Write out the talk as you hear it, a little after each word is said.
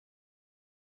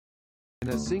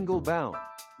a single bound.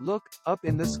 Look, up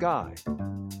in the sky.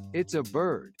 It's a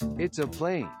bird. It's a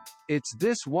plane. It's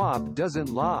This WAP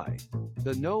Doesn't Lie.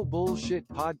 The No Bullshit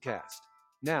Podcast.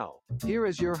 Now, here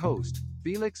is your host,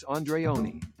 Felix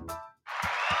Andreoni.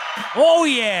 Oh,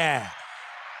 yeah.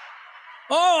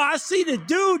 Oh, I see the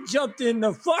dude jumped in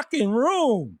the fucking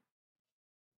room.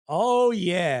 Oh,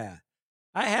 yeah.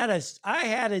 I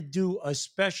had to do a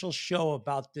special show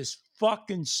about this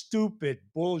fucking stupid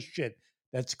bullshit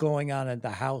that's going on in the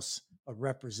House of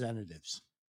Representatives.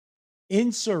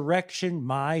 Insurrection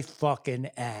my fucking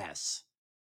ass.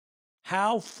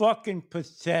 How fucking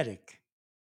pathetic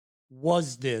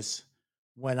was this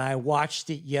when I watched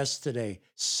it yesterday?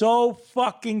 So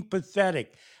fucking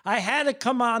pathetic. I had to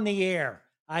come on the air.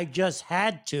 I just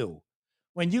had to.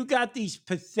 When you got these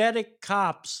pathetic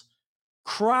cops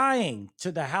crying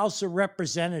to the House of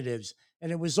Representatives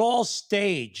and it was all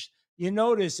staged, you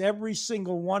notice every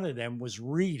single one of them was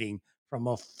reading from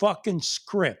a fucking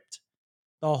script.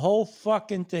 The whole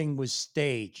fucking thing was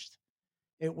staged.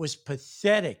 It was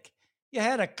pathetic. You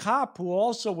had a cop who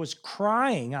also was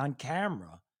crying on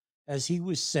camera as he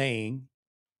was saying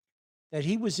that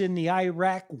he was in the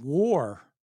Iraq war.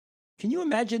 Can you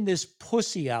imagine this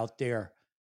pussy out there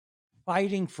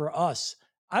fighting for us?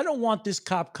 I don't want this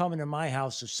cop coming to my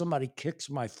house if somebody kicks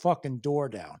my fucking door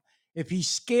down. If he's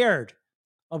scared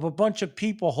of a bunch of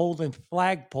people holding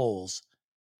flagpoles,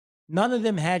 none of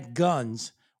them had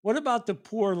guns. What about the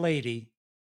poor lady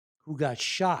who got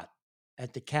shot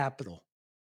at the Capitol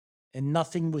and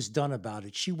nothing was done about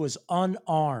it? She was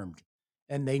unarmed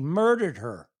and they murdered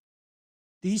her.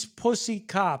 These pussy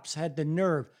cops had the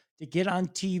nerve to get on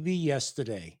TV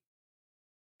yesterday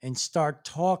and start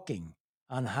talking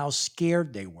on how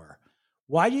scared they were.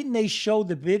 Why didn't they show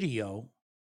the video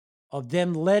of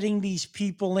them letting these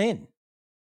people in?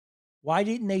 Why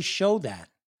didn't they show that?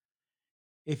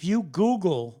 If you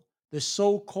Google the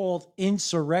so-called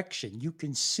insurrection, you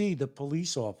can see the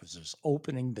police officers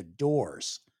opening the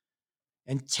doors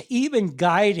and even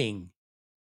guiding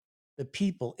the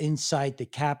people inside the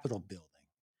Capitol building.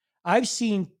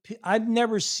 I've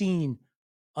never seen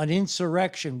an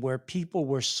insurrection where people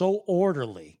were so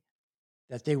orderly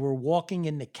that they were walking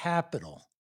in the Capitol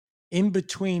in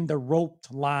between the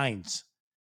roped lines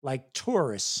like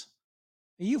tourists.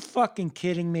 Are you fucking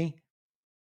kidding me?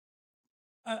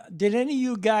 Did any of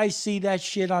you guys see that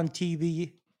shit on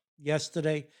TV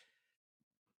yesterday?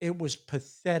 It was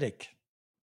pathetic.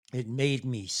 It made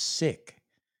me sick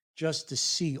just to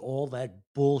see all that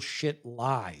bullshit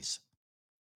lies.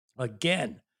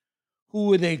 Again,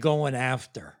 who are they going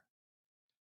after?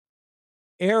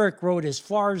 Eric wrote, as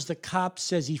far as the cop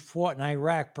says he fought in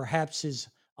Iraq, perhaps his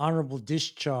honorable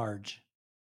discharge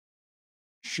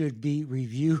should be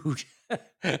reviewed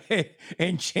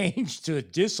and changed to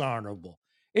dishonorable.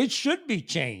 It should be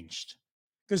changed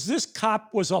because this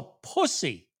cop was a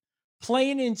pussy,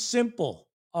 plain and simple,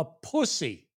 a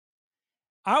pussy.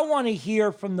 I want to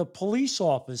hear from the police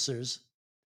officers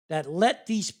that let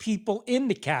these people in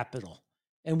the Capitol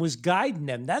and was guiding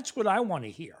them. That's what I want to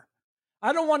hear.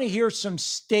 I don't want to hear some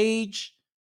stage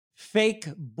fake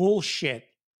bullshit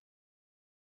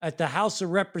at the House of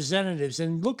Representatives.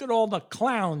 And look at all the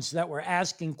clowns that were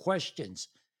asking questions.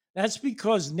 That's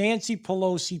because Nancy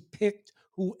Pelosi picked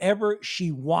whoever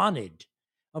she wanted.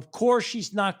 Of course,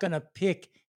 she's not going to pick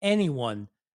anyone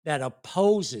that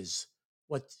opposes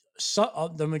what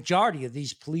the majority of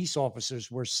these police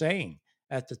officers were saying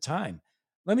at the time.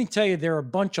 Let me tell you, they're a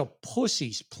bunch of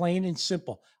pussies, plain and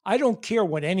simple. I don't care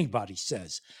what anybody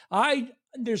says.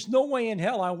 There's no way in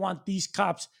hell I want these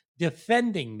cops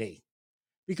defending me.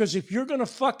 Because if you're going to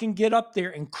fucking get up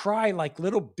there and cry like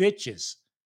little bitches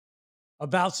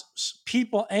about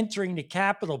people entering the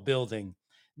Capitol building,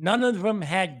 none of them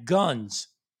had guns,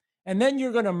 and then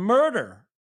you're going to murder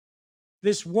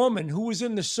this woman who was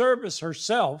in the service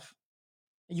herself,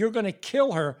 and you're going to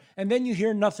kill her, and then you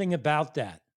hear nothing about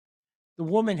that. The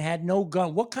woman had no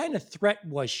gun. What kind of threat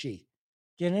was she?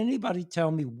 Can anybody tell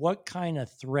me what kind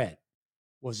of threat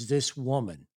was this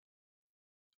woman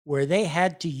where they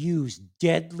had to use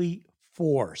deadly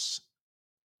force?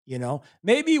 You know,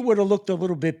 maybe it would have looked a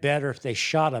little bit better if they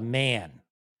shot a man.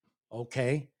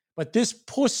 Okay. But this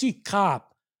pussy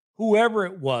cop, whoever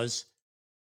it was,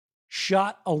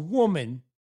 shot a woman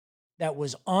that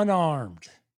was unarmed.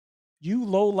 You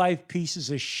low-life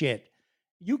pieces of shit.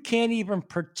 You can't even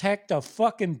protect a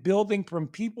fucking building from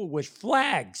people with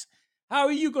flags. How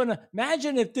are you going to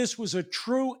imagine if this was a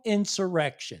true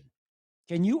insurrection?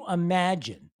 Can you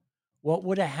imagine what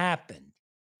would have happened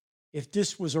if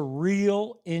this was a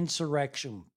real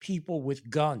insurrection, people with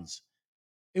guns?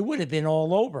 It would have been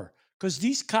all over. because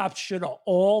these cops should have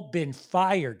all been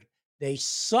fired. They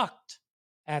sucked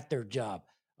at their job,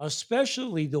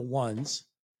 especially the ones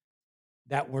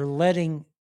that were letting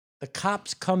the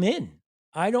cops come in.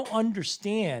 I don't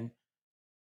understand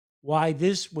why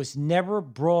this was never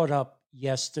brought up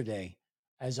yesterday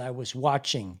as I was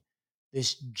watching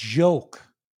this joke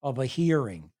of a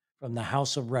hearing from the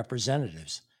House of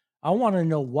Representatives. I want to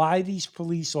know why these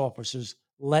police officers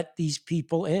let these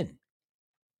people in.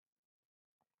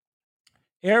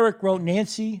 Eric wrote,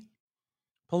 Nancy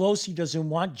Pelosi doesn't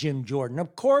want Jim Jordan.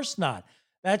 Of course not.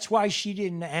 That's why she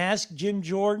didn't ask Jim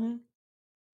Jordan,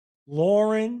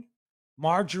 Lauren,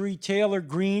 Marjorie Taylor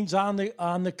Greene's on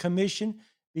the commission,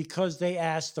 because they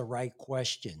asked the right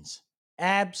questions.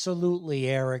 Absolutely,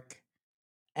 Eric.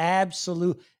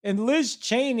 Absolute. And Liz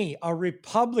Cheney, a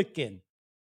Republican,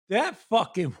 that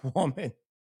fucking woman,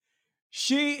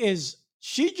 she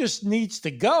just needs to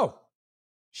go.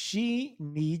 She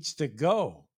needs to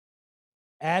go.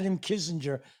 Adam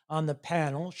Kissinger on the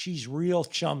panel. She's real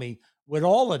chummy with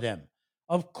all of them.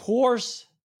 Of course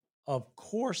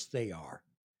they are.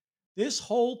 This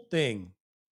whole thing,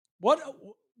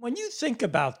 when you think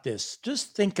about this,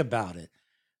 just think about it.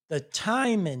 The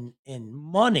time and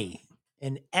money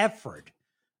and effort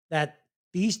that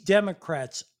these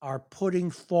Democrats are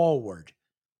putting forward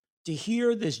to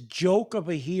hear this joke of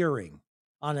a hearing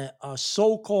on a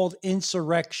so-called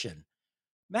insurrection.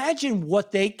 Imagine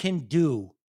what they can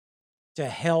do to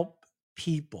help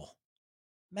people.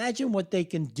 Imagine what they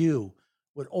can do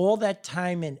with all that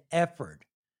time and effort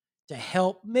to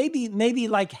help, maybe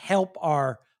like help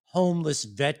our homeless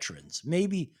veterans,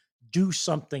 maybe do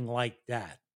something like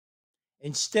that.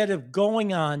 Instead of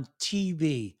going on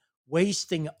TV,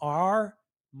 wasting our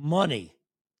money,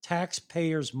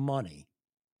 taxpayers' money,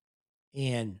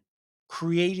 and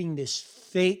creating this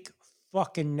fake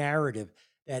fucking narrative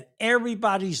that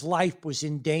everybody's life was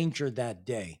in danger that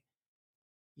day.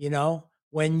 You know,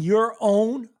 when your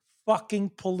own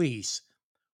fucking police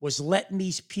was letting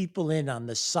these people in on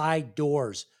the side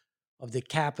doors of the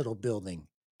Capitol building.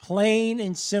 Plain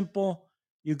and simple.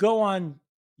 You go on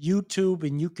YouTube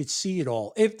and you could see it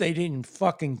all if they didn't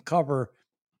fucking cover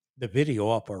the video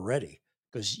up already.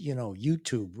 Because, you know,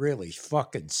 YouTube really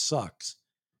fucking sucks.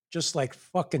 Just like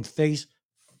fucking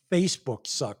Facebook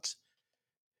sucks.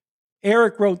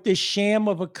 Eric wrote, this sham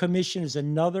of a commission is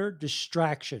another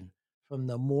distraction from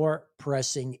the more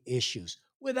pressing issues.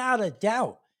 Without a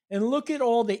doubt. And look at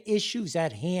all the issues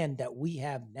at hand that we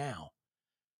have now.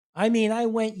 I mean, I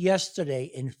went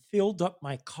yesterday and filled up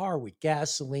my car with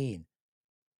gasoline.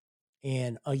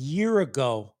 And a year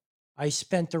ago, I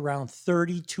spent around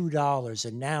 $32,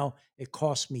 and now it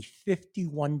costs me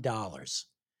 $51.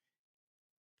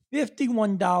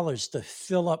 $51 to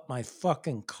fill up my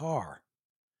fucking car.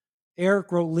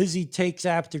 Eric wrote, Lizzie takes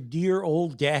after dear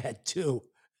old dad, too.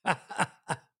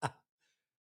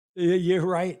 You're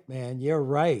right, man. You're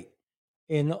right.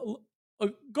 And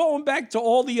going back to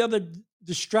all the other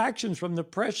distractions from the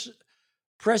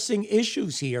pressing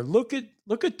issues here, look at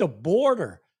the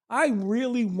border. I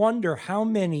really wonder how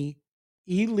many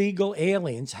illegal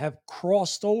aliens have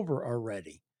crossed over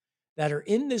already that are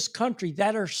in this country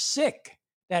that are sick,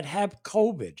 that have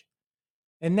COVID.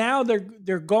 And now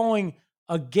they're going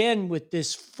again with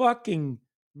this fucking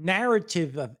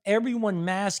narrative of everyone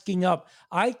masking up.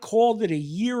 I called it a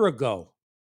year ago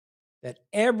that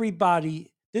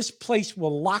this place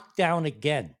will lock down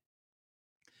again.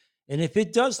 And if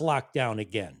it does lock down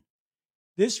again,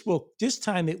 this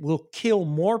time it will kill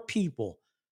more people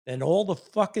than all the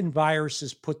fucking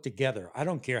viruses put together. I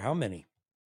don't care how many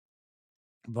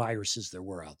viruses there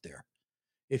were out there.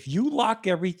 If you lock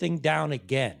everything down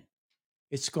again,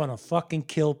 it's going to fucking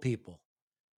kill people.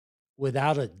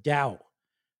 Without a doubt.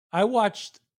 I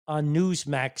watched on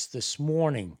Newsmax this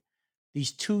morning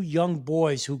these two young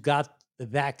boys who got the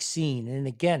vaccine. And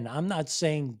again, I'm not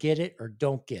saying get it or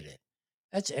don't get it.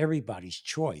 That's everybody's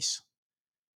choice.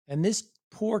 And this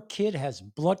poor kid has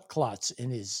blood clots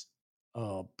in his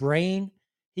brain.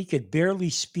 He could barely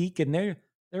speak, and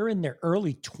they're in their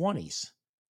early 20s.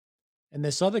 And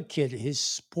this other kid, his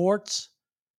sports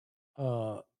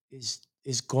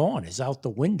is gone, is out the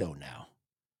window now.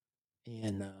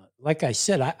 And like I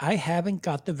said, I haven't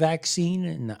got the vaccine,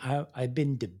 and I've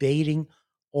been debating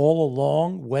all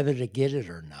along whether to get it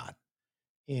or not.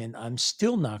 And I'm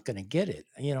still not going to get it.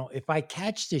 You know, if I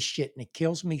catch this shit and it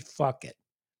kills me, fuck it.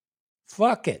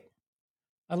 Fuck it.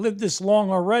 I lived this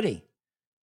long already.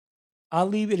 I'll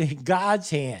leave it in God's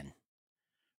hand.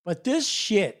 But this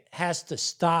shit has to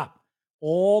stop.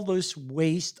 All this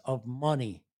waste of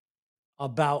money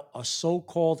about a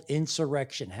so-called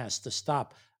insurrection has to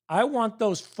stop. I want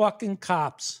those fucking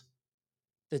cops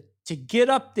to get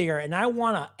up there, and I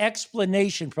want an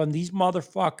explanation from these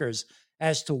motherfuckers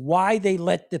as to why they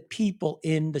let the people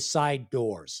in the side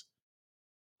doors.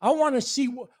 I want to see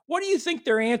what do you think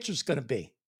their answer is going to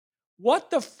be? What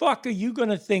the fuck are you going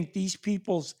to think these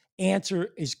people's answer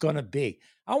is going to be?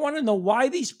 I want to know why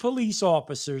these police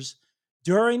officers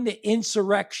during the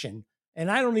insurrection, and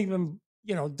I don't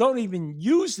even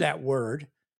use that word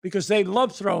because they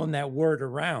love throwing that word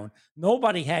around.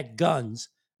 Nobody had guns.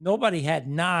 Nobody had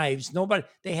knives.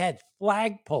 They had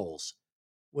flagpoles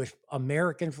with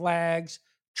American flags,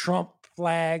 Trump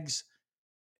flags.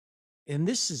 And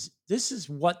this is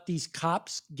what these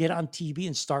cops get on TV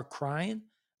and start crying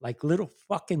like little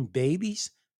fucking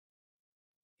babies.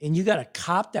 And you got a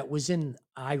cop that was in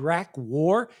Iraq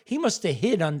war. He must have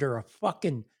hid under a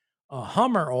fucking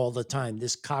Hummer all the time,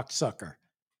 this cocksucker.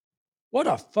 What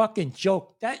a fucking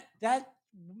joke. That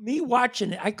me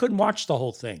watching it, I couldn't watch the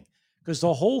whole thing because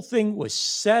the whole thing was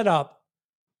set up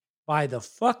by the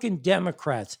fucking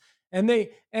Democrats. And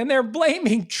they're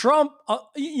blaming Trump.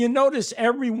 You notice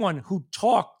everyone who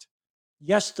talked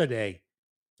yesterday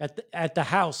at the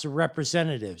House of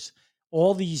Representatives,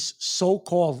 all these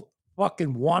so-called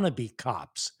fucking wannabe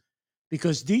cops,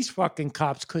 because these fucking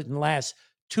cops couldn't last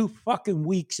 2 fucking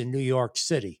weeks in New York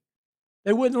City.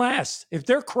 They wouldn't last. If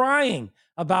they're crying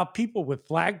about people with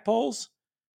flagpoles,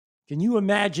 can you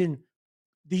imagine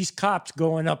these cops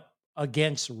going up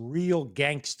against real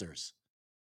gangsters?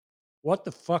 What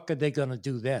the fuck are they going to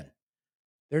do then?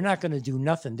 They're not going to do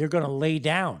nothing. They're going to lay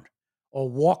down or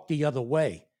walk the other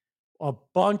way. A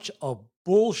bunch of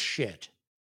bullshit.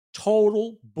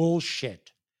 Total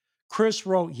bullshit. Chris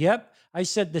wrote, yep, I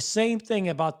said the same thing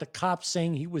about the cop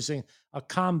saying he was a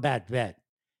combat vet.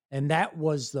 And that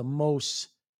was the most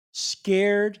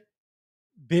scared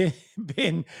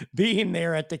being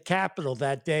there at the Capitol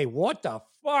that day. What the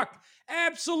fuck?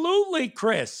 Absolutely,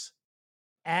 Chris.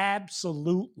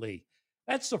 Absolutely.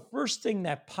 That's the first thing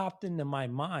that popped into my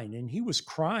mind. And he was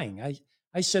crying.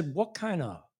 I said, what kind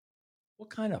of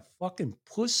fucking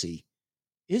pussy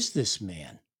is this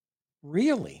man?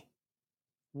 Really?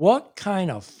 What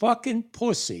kind of fucking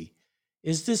pussy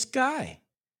is this guy?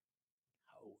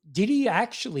 Did he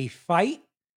actually fight?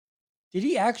 Did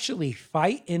he actually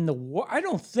fight in the war? I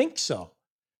don't think so,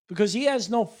 because he has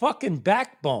no fucking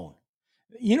backbone.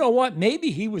 You know what?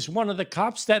 Maybe he was one of the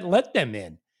cops that let them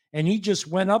in, and he just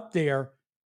went up there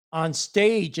on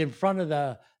stage in front of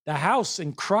the house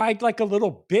and cried like a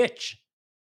little bitch.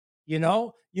 You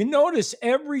know, you notice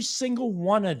every single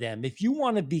one of them, if you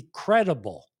want to be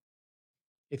credible,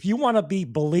 if you want to be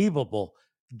believable,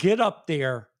 get up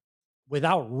there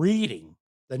without reading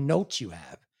the notes you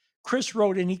have. Chris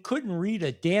wrote, and he couldn't read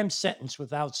a damn sentence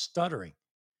without stuttering.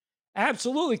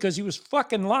 Absolutely, because he was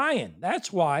fucking lying.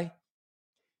 That's why.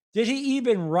 Did he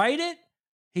even write it?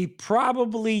 He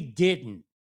probably didn't.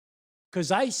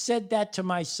 Because I said that to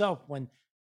myself when,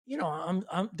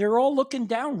 they're all looking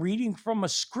down, reading from a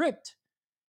script.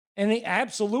 And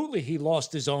he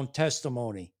lost his own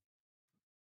testimony.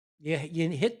 Yeah, you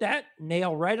hit that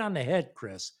nail right on the head,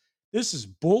 Chris. This is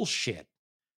bullshit.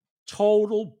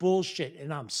 Total bullshit.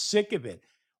 And I'm sick of it.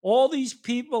 All these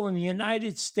people in the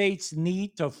United States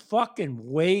need to fucking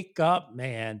wake up,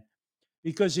 man.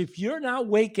 Because if you're not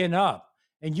waking up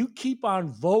and you keep on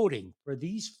voting for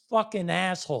these fucking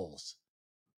assholes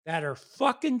that are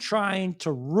fucking trying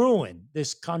to ruin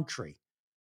this country,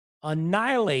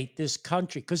 annihilate this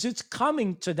country, because it's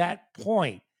coming to that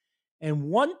point. And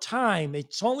one time,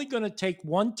 it's only going to take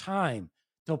one time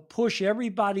to push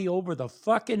everybody over the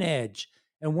fucking edge.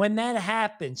 And when that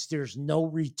happens, there's no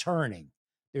returning.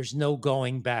 There's no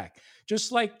going back.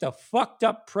 Just like the fucked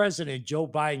up president, Joe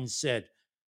Biden, said,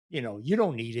 you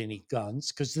don't need any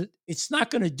guns because it's not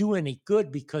going to do any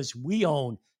good because we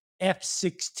own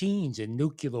F-16s and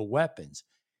nuclear weapons.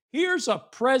 Here's a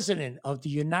president of the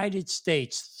United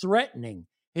States threatening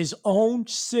his own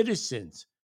citizens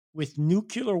with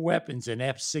nuclear weapons and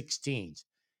F-16s.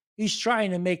 He's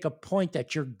trying to make a point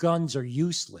that your guns are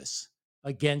useless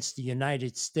against the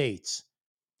United States.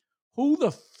 Who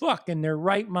the fuck in their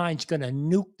right mind's going to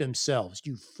nuke themselves,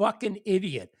 you fucking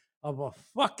idiot of a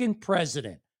fucking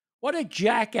president? What a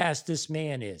jackass this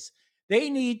man is. They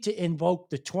need to invoke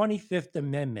the 25th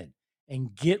Amendment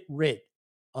and get rid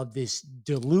of this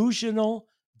delusional,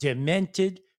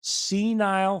 demented,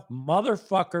 senile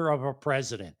motherfucker of a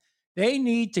president. They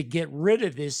need to get rid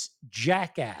of this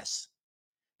jackass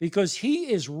because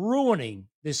he is ruining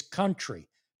this country.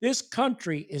 This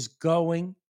country is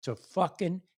going to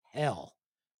fucking hell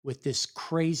with this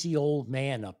crazy old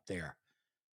man up there.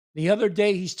 The other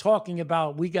day, he's talking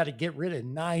about we got to get rid of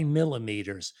 9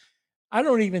 millimeters. I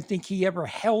don't even think he ever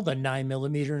held a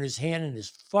 9mm in his hand in his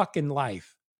fucking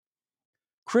life.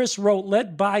 Chris wrote,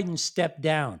 let Biden step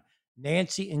down.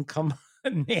 Nancy and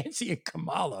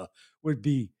Kamala would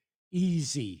be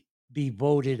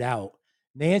voted out.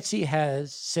 Nancy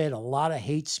has said a lot of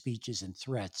hate speeches and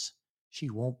threats. She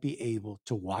won't be able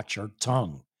to watch her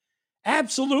tongue.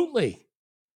 Absolutely.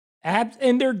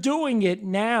 And they're doing it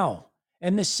now.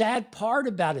 And the sad part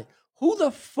about it, who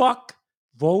the fuck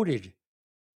voted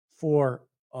for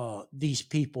these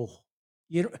people?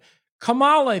 You know,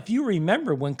 Kamala, if you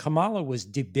remember when Kamala was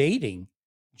debating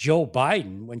Joe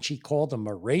Biden, when she called him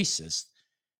a racist,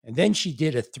 and then she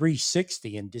did a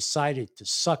 360 and decided to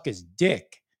suck his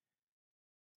dick.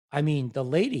 I mean, the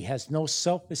lady has no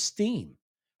self-esteem.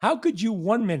 How could you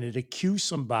 1 minute accuse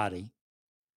somebody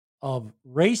of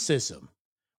racism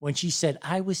when she said,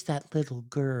 I was that little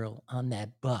girl on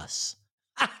that bus?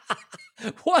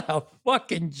 What a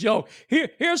fucking joke.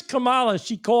 Here's Kamala.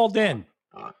 She called in.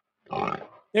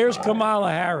 There's Kamala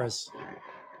Harris.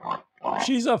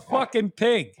 She's a fucking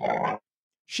pig.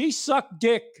 She sucked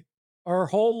dick her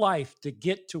whole life to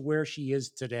get to where she is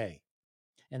today.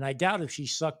 And I doubt if she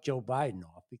sucked Joe Biden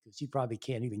off because he probably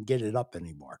can't even get it up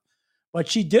anymore. But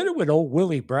she did it with old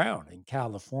Willie Brown in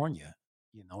California.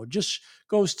 You know, it just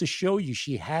goes to show you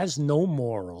she has no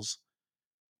morals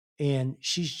and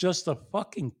she's just a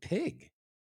fucking pig,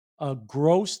 a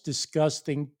gross,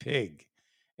 disgusting pig.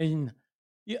 And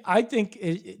I think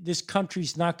this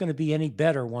country's not going to be any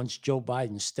better once Joe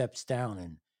Biden steps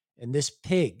down and this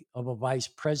pig of a vice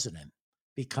president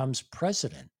becomes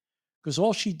president. Because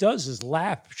all she does is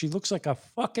laugh. She looks like a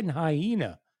fucking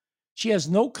hyena. She has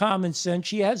no common sense.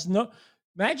 She has no.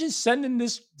 Imagine sending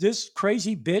this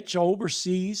crazy bitch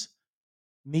overseas,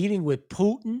 meeting with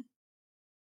Putin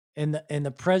and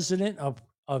the president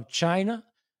of China.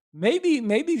 Maybe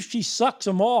if she sucks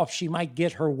him off, she might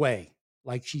get her way,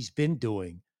 like she's been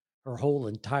doing her whole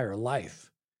entire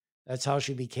life. That's how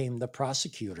she became the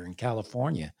prosecutor in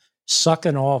California,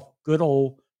 sucking off good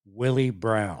old Willie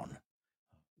Brown.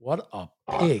 What a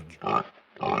pig.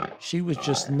 She was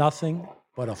just nothing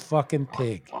but a fucking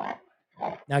pig.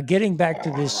 Now, getting back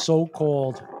to this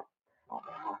so-called,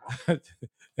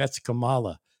 that's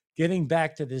Kamala, getting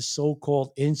back to this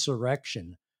so-called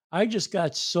insurrection, I just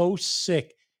got so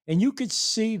sick. And you could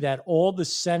see that all the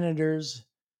senators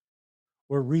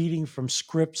were reading from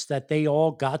scripts that they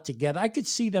all got together. I could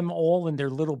see them all in their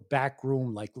little back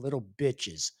room like little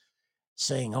bitches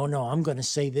saying, oh no, I'm going to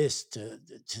say this to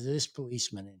this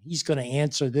policeman and he's going to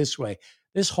answer this way.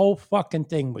 This whole fucking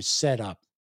thing was set up.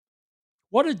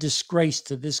 What a disgrace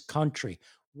to this country.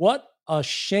 What a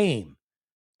shame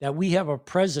that we have a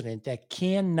president that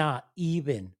cannot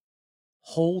even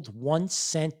hold one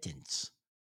sentence.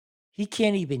 He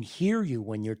can't even hear you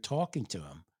when you're talking to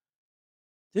him.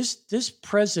 This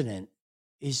president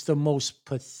is the most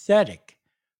pathetic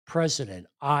president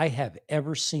I have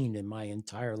ever seen in my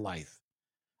entire life.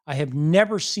 I have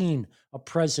never seen a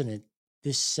president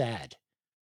this sad.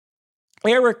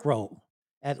 Eric wrote,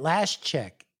 at last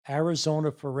check,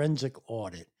 Arizona forensic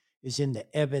audit is in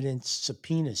the evidence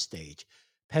subpoena stage.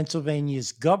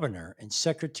 Pennsylvania's governor and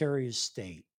secretary of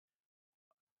state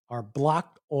are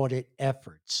blocked audit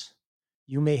efforts.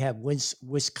 You may have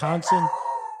Wisconsin,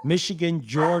 Michigan,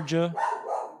 Georgia.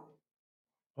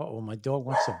 Uh-oh, my dog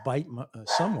wants to bite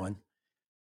someone.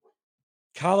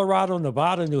 Colorado,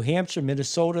 Nevada, New Hampshire,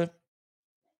 Minnesota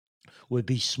would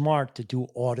be smart to do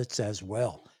audits as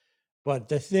well. But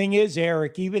the thing is,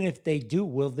 Eric, even if they do,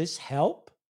 will this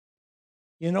help?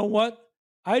 You know what?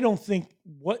 I don't think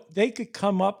what they could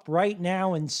come up right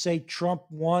now and say Trump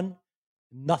won,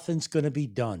 nothing's going to be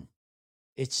done.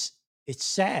 It's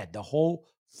sad. The whole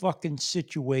fucking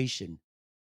situation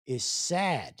is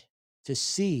sad to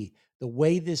see the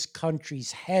way this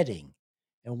country's heading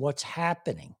and what's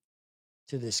happening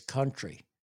to this country.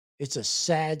 It's a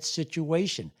sad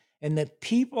situation. And the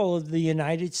people of the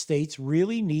United States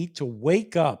really need to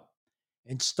wake up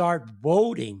and start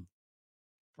voting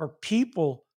for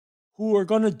people who are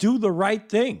going to do the right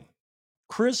thing.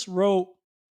 Chris wrote,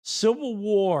 Civil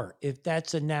War if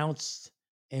that's announced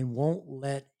and won't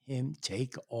let him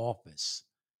take office.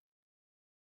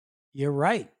 You're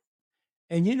right.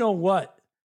 And you know what?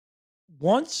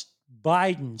 Once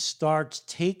Biden starts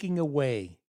taking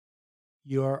away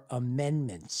your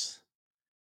amendments,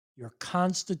 your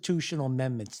constitutional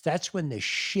amendments, that's when the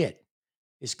shit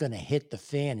is going to hit the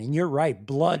fan. And you're right,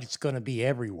 blood is going to be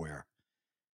everywhere.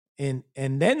 And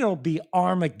then it'll be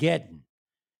Armageddon.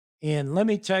 And let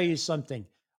me tell you something.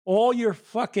 All your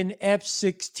fucking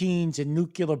F-16s and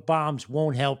nuclear bombs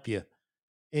won't help you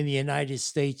in the United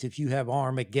States if you have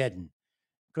Armageddon.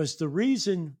 Because the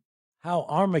reason how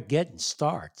Armageddon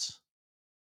starts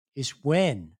is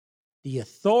when the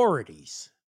authorities,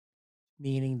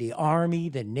 meaning the Army,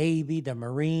 the Navy, the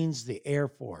Marines, the Air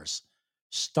Force,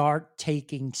 start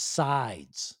taking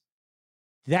sides.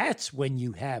 That's when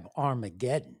you have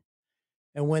Armageddon.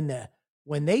 And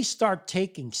when they start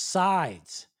taking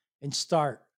sides and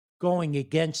start going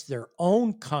against their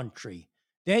own country,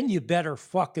 then you better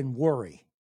fucking worry.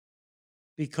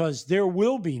 Because there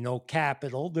will be no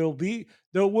capital. There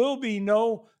will be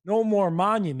no more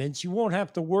monuments. You won't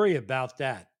have to worry about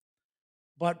that.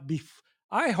 But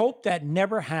I hope that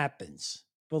never happens.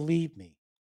 Believe me,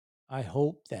 I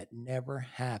hope that never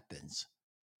happens.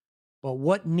 But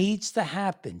what needs to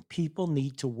happen, people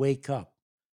need to wake up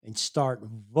and start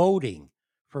voting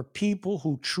for people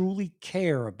who truly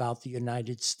care about the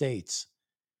United States.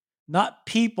 Not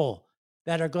people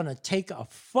that are going to take a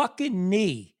fucking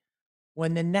knee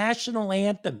when the national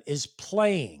anthem is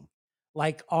playing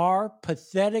like our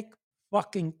pathetic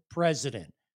fucking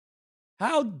president.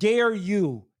 How dare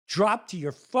you drop to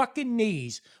your fucking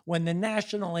knees when the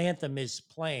national anthem is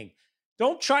playing?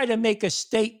 Don't try to make a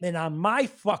statement on my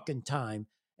fucking time,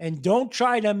 and don't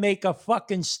try to make a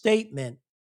fucking statement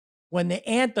when the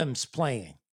anthem's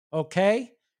playing,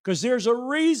 okay? Because there's a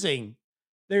reason.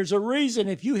 There's a reason.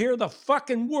 If you hear the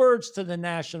fucking words to the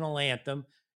national anthem,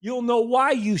 you'll know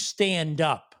why you stand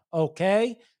up,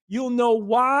 okay? You'll know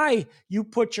why you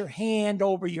put your hand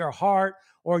over your heart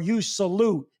or you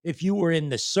salute if you were in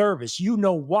the service. You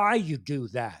know why you do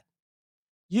that.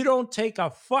 You don't take a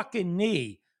fucking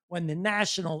knee when the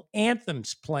national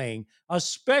anthem's playing,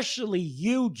 especially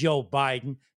you, Joe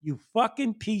Biden, you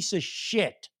fucking piece of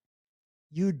shit.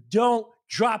 You don't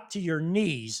drop to your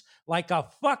knees like a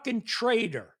fucking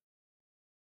traitor,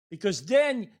 because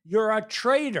then you're a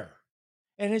traitor.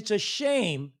 And it's a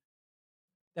shame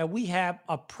that we have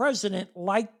a president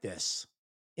like this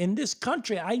in this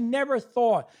country. I never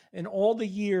thought in all the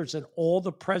years and all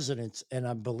the presidents,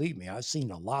 and believe me, I've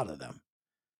seen a lot of them,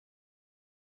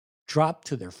 drop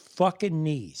to their fucking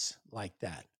knees like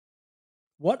that.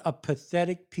 What a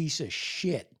pathetic piece of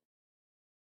shit.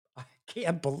 I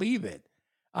can't believe it.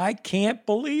 I can't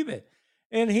believe it.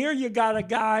 And here you got a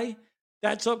guy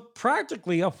that's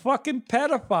practically a fucking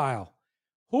pedophile.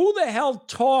 Who the hell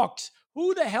talks?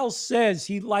 Who the hell says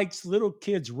he likes little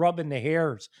kids rubbing the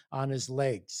hairs on his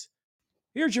legs?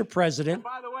 Here's your president. And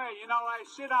by the way, I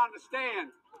sit on the stand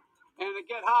and it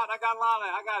get hot. I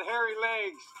got hairy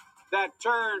legs that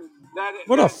turn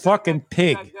What a fucking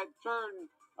pig. That turn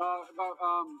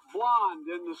blonde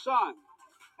in the sun.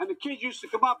 And the kids used to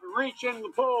come up and reach in the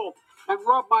pool and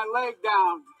rub my leg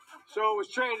down. So it was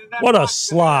trading them. What a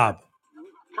slob.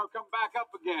 Come back up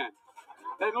again.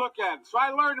 They look at it. So I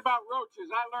learned about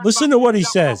roaches. Listen to what he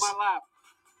says. On my lap.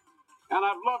 And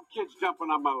I've loved kids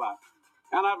jumping on my lap.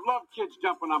 And I've loved kids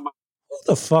jumping on my. Who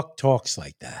the fuck talks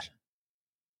like that?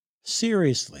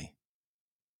 Seriously.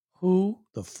 Who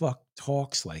the fuck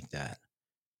talks like that?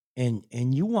 And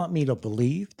you want me to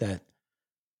believe that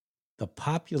the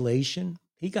population,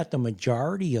 he got the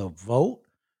majority of vote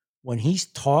when he's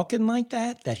talking like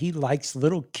that he likes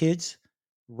little kids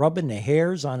rubbing the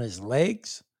hairs on his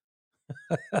legs?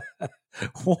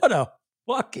 What a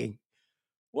fucking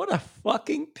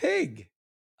pig.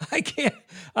 I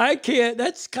can't,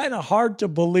 that's kind of hard to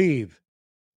believe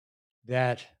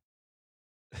that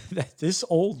this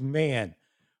old man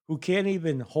who can't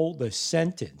even hold a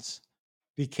sentence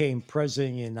became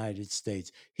president of the United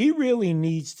States. He really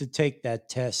needs to take that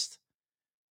test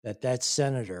that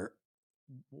senator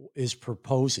is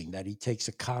proposing, that he takes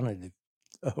a cognitive.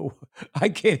 Oh, I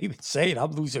can't even say it.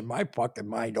 I'm losing my fucking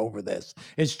mind over this.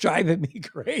 It's driving me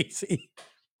crazy.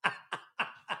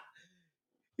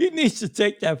 He needs to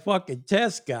take that fucking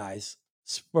test, guys.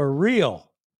 It's for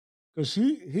real. Because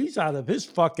he's out of his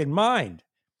fucking mind.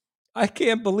 I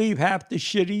can't believe half the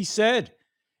shit he said.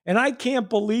 And I can't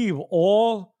believe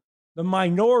all the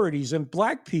minorities and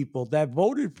black people that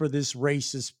voted for this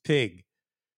racist pig.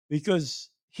 Because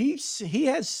he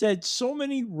has said so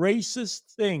many racist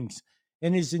things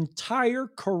in his entire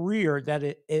career that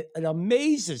it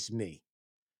amazes me.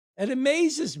 It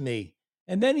amazes me.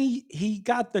 And then he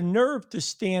got the nerve to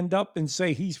stand up and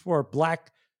say he's for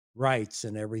black rights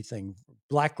and everything.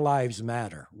 Black Lives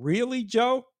Matter. Really,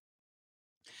 Joe?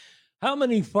 How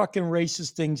many fucking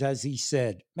racist things has he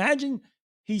said? Imagine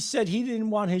he said he didn't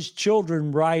want his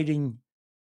children riding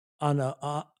on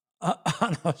a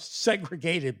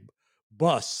segregated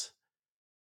bus.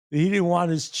 He didn't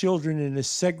want his children in a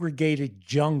segregated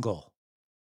jungle.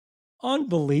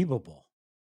 Unbelievable.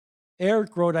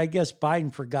 Eric wrote, I guess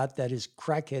Biden forgot that his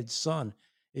crackhead son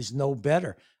is no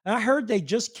better. And I heard they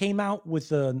just came out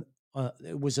with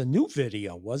It was a new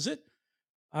video, was it?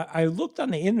 I looked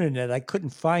on the internet. I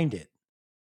couldn't find it.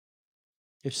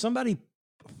 If somebody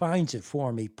finds it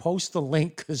for me, post the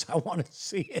link because I want to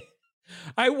see it.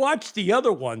 I watched the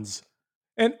other ones.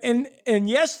 And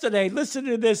yesterday, listen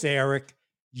to this, Eric.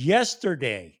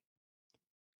 Yesterday,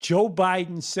 Joe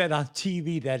Biden said on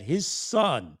TV that his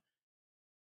son,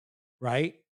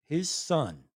 right? His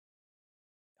son,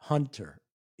 Hunter,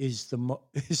 is the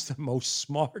most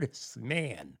smartest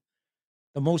man,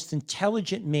 the most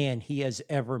intelligent man he has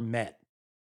ever met.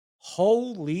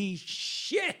 Holy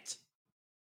shit.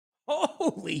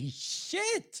 Holy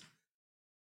shit.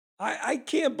 I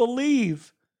can't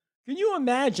believe. Can you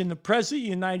imagine the president of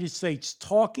the United States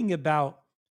talking about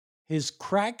his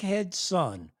crackhead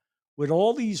son with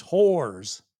all these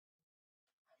whores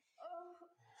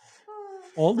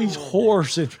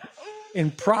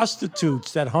and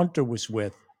prostitutes that Hunter was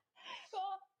with?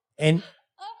 And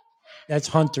that's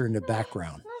Hunter in the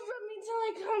background.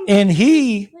 And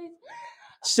he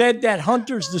said that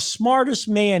Hunter's the smartest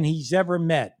man he's ever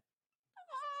met.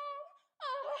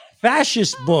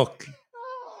 Fascist book.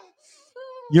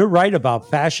 You're right about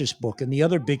fascist book, and the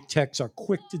other big techs are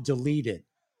quick to delete it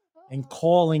and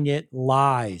calling it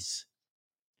lies.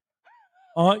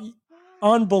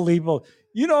 Unbelievable.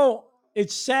 You know,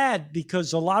 it's sad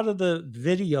because a lot of the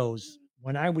videos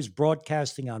when I was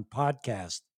broadcasting on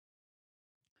Podbean,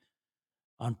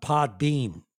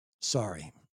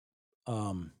 sorry,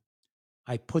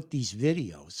 I put these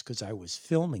videos because I was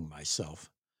filming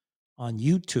myself on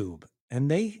YouTube,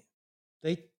 and they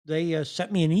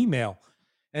sent me an email,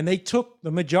 and they took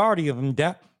the majority of them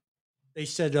down. They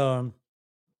said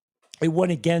it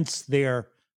went against their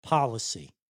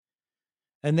policy.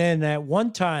 And then at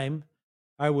one time,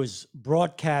 I was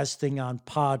broadcasting on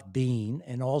Podbean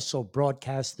and also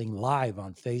broadcasting live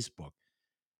on Facebook.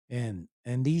 And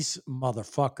these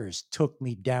motherfuckers took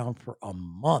me down for a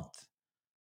month.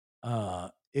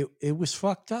 It was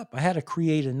fucked up. I had to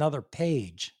create another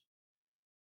page.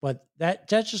 But that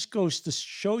just goes to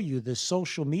show you the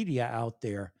social media out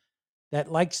there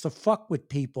that likes to fuck with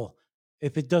people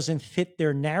if it doesn't fit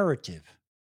their narrative.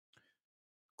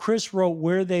 Chris wrote,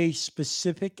 were they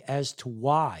specific as to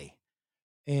why?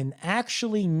 And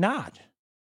actually not.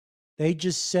 They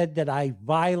just said that I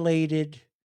violated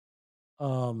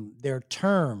their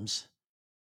terms,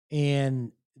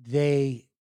 and they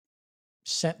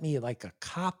sent me like a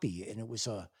copy, and it was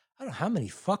I don't know how many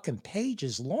fucking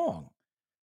pages long.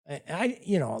 I'm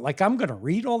going to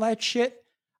read all that shit.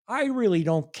 I really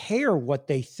don't care what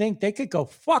they think. They could go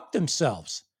fuck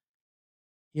themselves.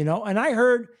 And I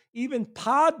heard even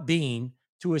Podbean,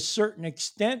 to a certain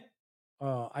extent,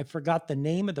 I forgot the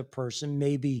name of the person,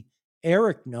 maybe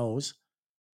Eric knows,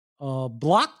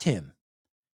 blocked him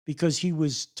because he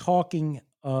was talking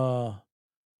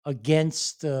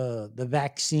against the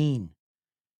vaccine.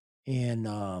 And,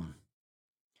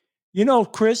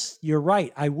 Chris, you're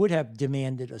right. I would have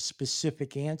demanded a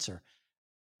specific answer.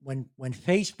 When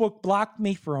Facebook blocked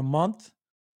me for a month,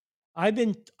 I've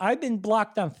been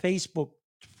blocked on Facebook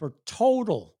for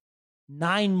total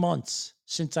 9 months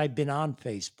since I've been on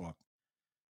Facebook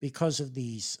because of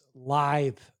these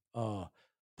live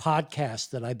podcasts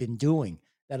that I've been doing,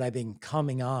 that I've been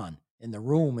coming on in the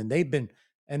room, and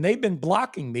they've been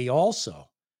blocking me also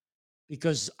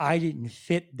because I didn't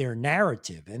fit their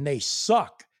narrative, and they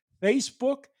suck.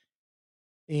 Facebook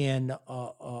and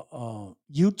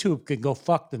YouTube can go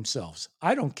fuck themselves.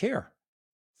 I don't care.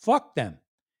 Fuck them.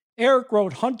 Eric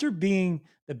wrote, Hunter being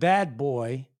the bad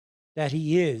boy that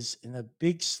he is, and a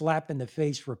big slap in the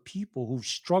face for people who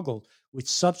struggled with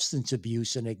substance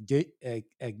abuse and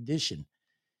addiction.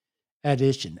 And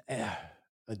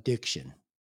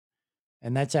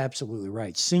that's absolutely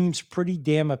right. Seems pretty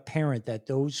damn apparent that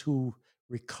those who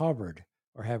recovered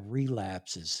or have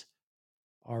relapses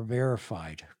are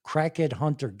verified. Crackhead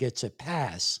Hunter gets a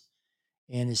pass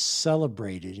and is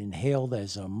celebrated and hailed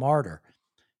as a martyr.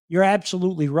 You're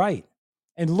absolutely right.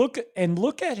 And look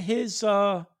at his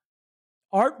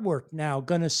artwork now,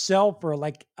 going to sell for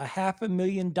like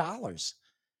 $500,000.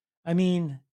 I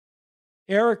mean,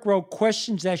 Eric wrote,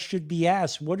 questions that should be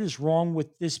asked. What is wrong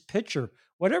with this picture?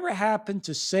 Whatever happened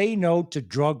to Say No to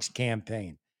Drugs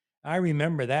campaign? I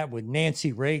remember that with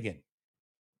Nancy Reagan.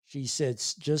 She said,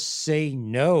 just say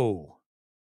no.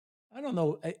 I don't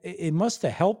know. It must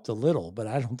have helped a little, but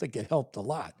I don't think it helped a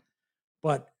lot.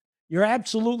 But you're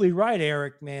absolutely right,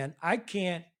 Eric, man.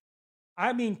 Can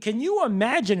you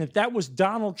imagine if that was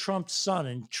Donald Trump's son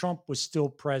and Trump was still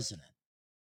president,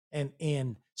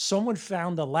 and someone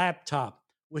found a laptop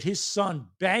with his son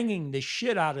banging the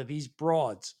shit out of these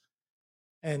broads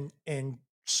and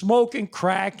smoking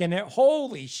crack and it.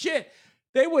 Holy shit.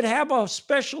 They would have a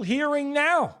special hearing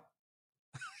now.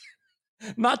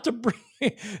 Not to bring,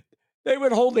 they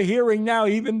would hold a hearing now,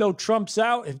 even though Trump's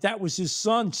out, if that was his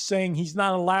son saying he's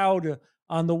not allowed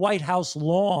on the White House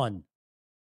lawn.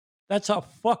 That's how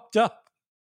fucked up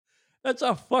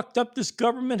this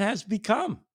government has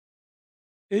become.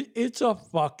 It's a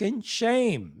fucking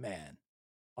shame, man.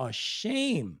 A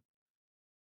shame.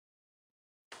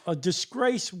 A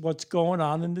disgrace what's going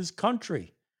on in this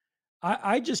country.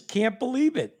 I just can't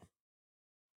believe it.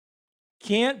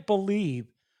 Can't believe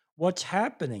what's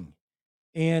happening.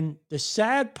 And the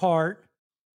sad part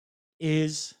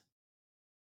is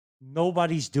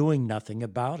nobody's doing nothing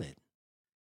about it.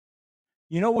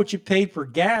 You know what you paid for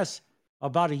gas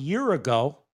about a year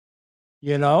ago?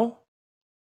 You know?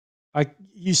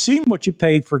 You seen what you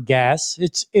paid for gas.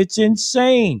 It's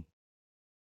insane.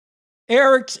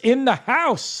 Eric's in the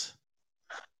house.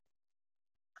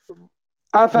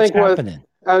 I think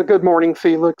good morning,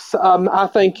 Felix. I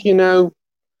think,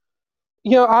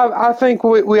 I think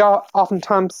we all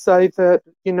oftentimes say that,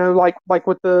 like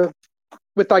with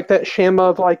that sham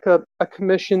of like a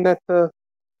commission that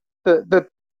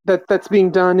that's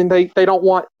being done, and they don't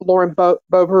want Lauren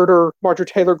Boebert or Marjorie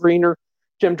Taylor Greene or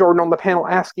Jim Jordan on the panel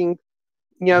asking,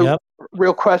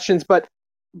 real questions, but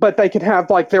they could have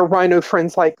like their rhino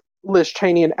friends like Liz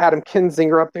Cheney and Adam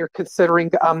Kinzinger up there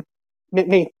considering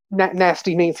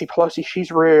nasty Nancy Pelosi.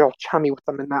 She's real chummy with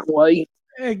them in that way.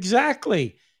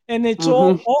 Exactly. And it's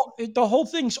all the whole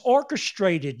thing's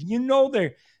orchestrated.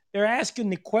 They're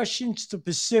asking the questions to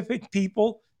specific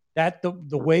people that the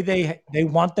way they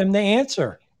want them to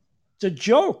answer. It's a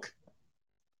joke.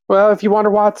 Well, if you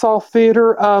wonder why it's all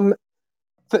theater,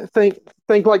 think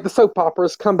like the soap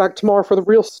operas. Come back tomorrow for the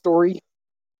real story.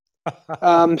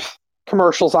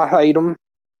 Commercials, I hate them.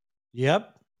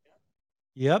 Yep.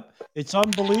 It's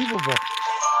unbelievable.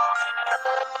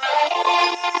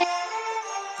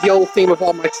 The old theme of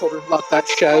All My Children Love That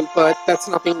Show, but that's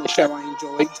not the only show I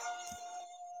enjoyed.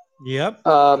 Yep.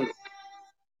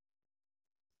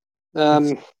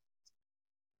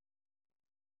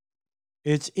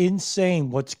 It's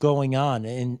insane what's going on,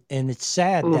 and it's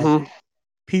sad that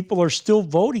people are still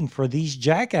voting for these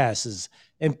jackasses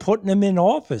and putting them in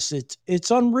office.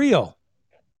 It's unreal.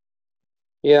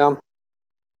 Yeah.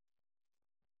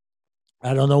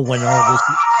 I don't know when all this.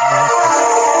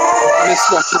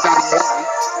 Miss What You Got Right.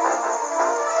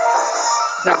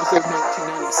 That was their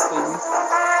 1990s theme.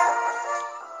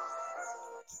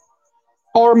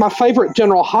 Or my favorite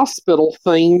General Hospital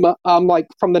theme, like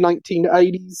from the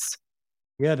 1980s.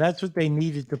 Yeah, that's what they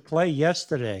needed to play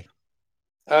yesterday.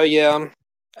 Oh, yeah. You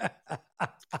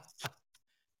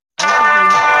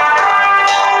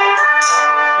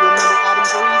remember Autumn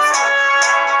Breeze?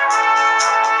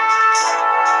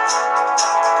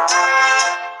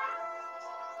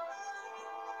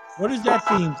 What is that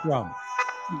theme from?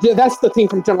 Yeah, that's the theme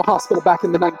from General Hospital back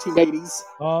in the 1980s.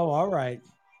 Oh, all right.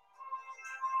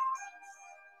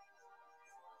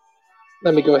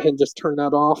 Let me go ahead and just turn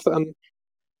that off.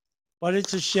 But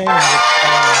it's a shame. Another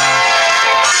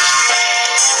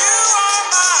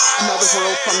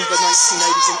World from the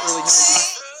 1980s and early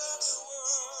 90s.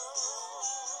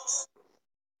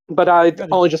 But I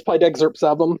only just played excerpts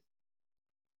of them.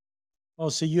 Oh,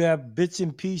 so you have bits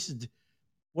and pieces.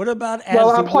 What about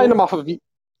I'm playing them off of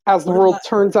As the World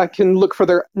Turns. I can look for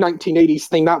their 1980s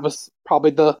thing. That was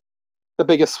probably the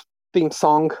biggest theme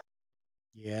song.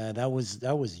 Yeah, that was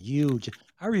huge.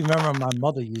 I remember my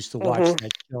mother used to watch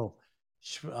that show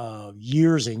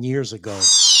years and years ago.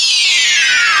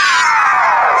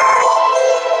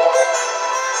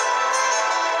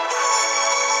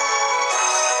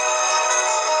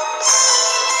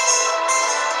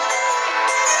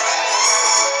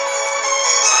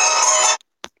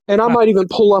 And I might even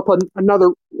pull up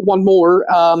one more.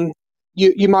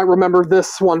 You might remember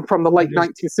this one from the late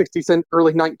 1960s and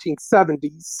early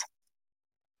 1970s.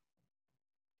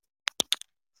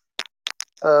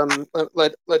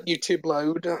 Let YouTube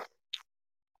load. Dark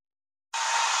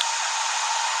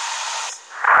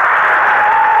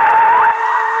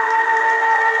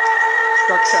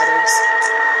Shadows.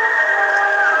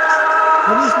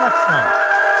 What is that from?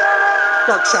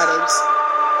 Dark Shadows.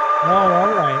 Oh,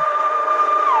 all right.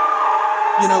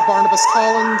 You know Barnabas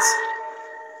Collins,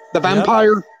 the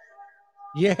vampire.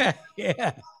 Yeah.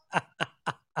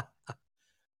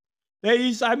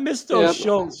 I missed those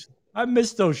shows. I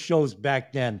missed those shows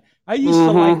back then. I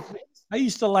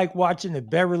used to like watching the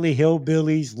Beverly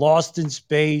Hillbillies, Lost in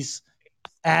Space,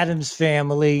 Addams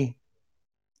Family.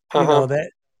 You know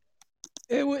that.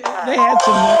 They had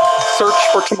some Search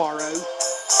for Tomorrow.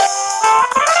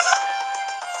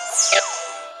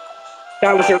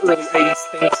 That was their early 80s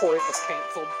thing before it was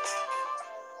canceled.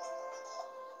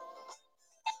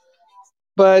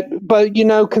 But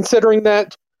considering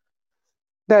that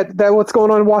what's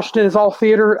going on in Washington is all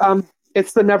theater,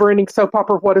 it's the never-ending soap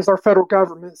opera of what is our federal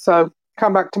government. So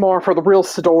come back tomorrow for the real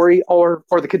story or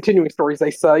the continuing stories,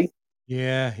 they say.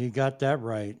 Yeah, he got that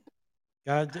right.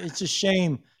 God, it's a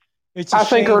shame. I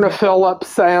think Erna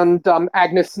Phillips and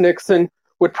Agnes Nixon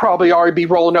would probably already be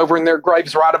rolling over in their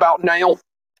graves right about now.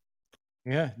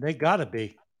 Yeah, they gotta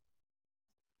be.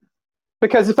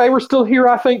 Because if they were still here,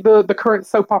 I think the current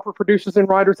soap opera producers and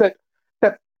writers that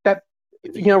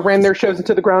ran their shows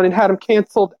into the ground and had them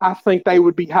canceled, I think they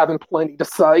would be having plenty to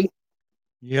say.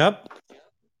 Yep,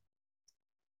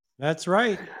 that's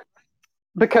right.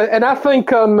 And I think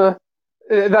that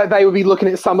they would be looking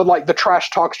at some of like the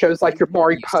trash talk shows, like your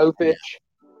Maury Povich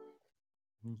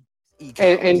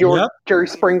and your Jerry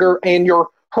Springer and your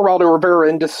Geraldo Rivera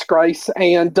in disgrace,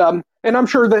 and I'm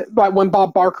sure that like when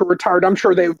Bob Barker retired, I'm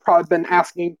sure they would probably been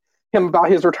asking him about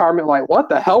his retirement, like, what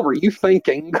the hell were you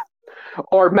thinking?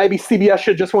 Or maybe CBS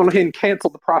should just went ahead and cancel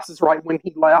The Price is Right when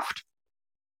he left.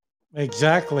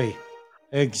 Exactly.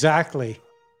 It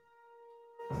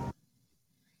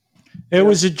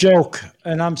was a joke,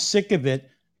 and I'm sick of it,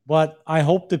 but I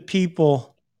hope the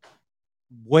people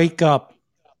wake up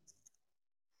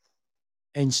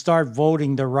and start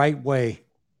voting the right way.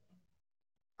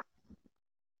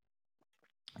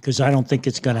 Because I don't think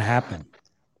it's going to happen.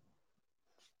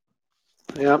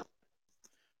 Yeah.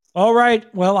 All right.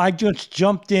 Well, I just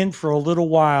jumped in for a little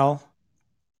while.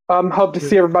 Hope to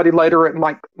see everybody later at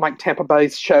Mike Tampa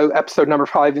Bay's show, episode number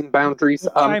 5 in Boundaries.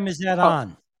 What time is that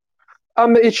on?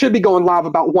 It should be going live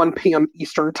about 1 p.m.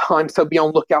 Eastern time, so be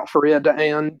on lookout for it.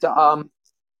 And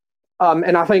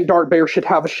I think Dark Bear should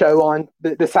have a show on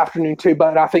this afternoon too.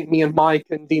 But I think me and Mike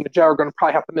and Dina Joe are going to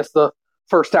probably have to miss the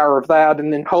first hour of that,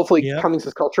 and then hopefully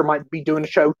Cummings' Culture might be doing a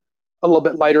show a little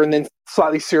bit later, and then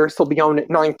Slightly Serious will be on at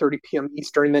 9:30 p.m.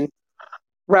 Eastern. And then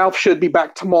Ralph should be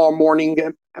back tomorrow morning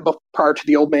prior to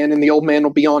the Old Man, and the Old Man will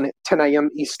be on at 10 a.m.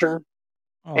 Eastern.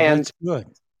 Oh, that's good.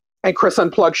 And Chris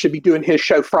Unplugged should be doing his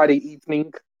show Friday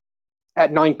evening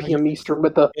at 9 p.m. Eastern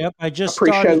with the I just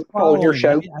pre-show following your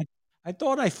show. I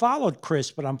thought I followed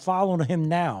Chris, but I'm following him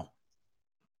now.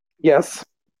 Yes.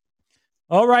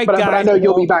 All right, guys. But I know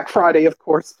you'll be back Friday, of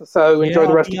course. So enjoy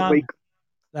the rest of the week.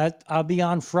 I'll be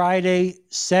on Friday,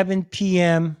 7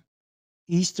 p.m.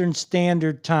 Eastern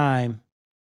Standard Time.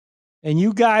 And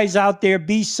you guys out there,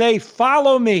 be safe.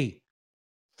 Follow me.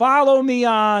 Follow me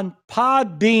on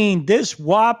Podbean. This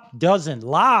WAP doesn't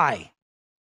lie.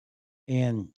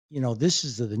 And, this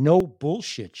is the No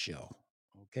Bullshit Show.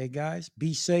 Okay, guys?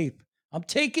 Be safe. I'm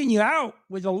taking you out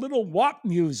with a little WAP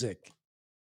music.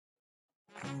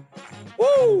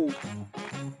 Woo!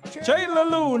 Taylor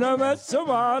Luna met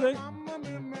somebody.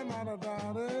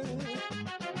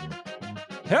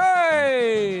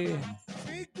 Hey!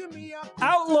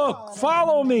 Outlook,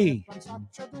 follow me.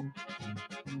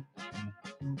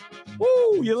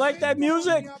 Woo! You like that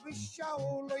music?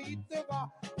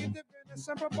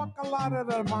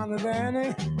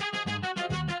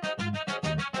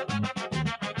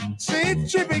 Se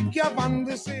ci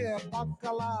picchiavano se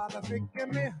baccalata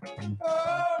ficcami.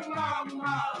 Oh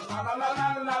mamma la la la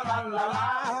la la la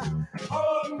la.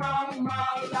 Oh mamma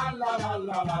la la la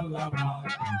la la la la.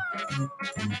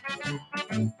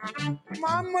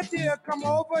 Mama dear, come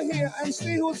over here and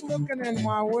see who's looking in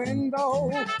my window.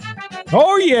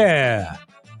 Oh yeah.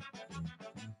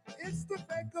 It's the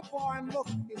baker boy, and look,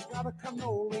 he's got a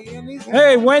cannoli in his hand.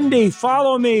 Hey Wendy,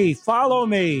 follow me. Follow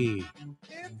me.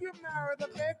 If you marry the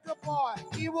baker boy,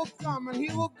 he will come and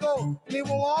he will go, and he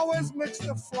will always mix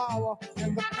the flour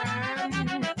in the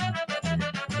pan.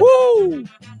 Woo!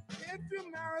 If you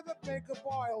marry the baker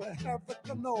boy, he'll have the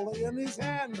cannoli in his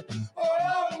hand.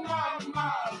 Oh,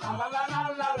 mama, la la la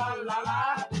la la la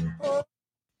la. Oh.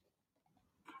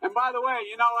 And by the way,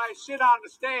 I sit on the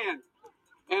stand,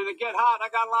 and it get hot. I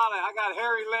got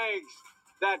hairy legs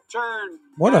that turn.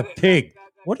 What a pig!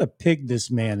 What a pig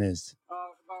this man is.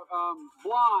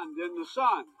 Blonde in the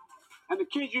sun, and the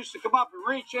kids used to come up and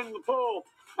reach in the pool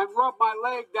and rub my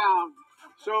leg down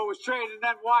so it was straight, and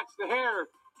then watch the hair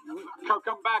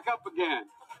come back up again.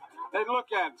 They'd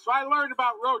look at it. So I learned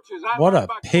about roaches. What learned a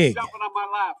about pig! Kids jumping on my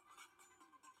lap,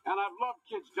 and I've loved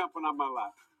kids jumping on my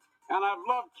lap, and I've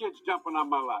loved kids jumping on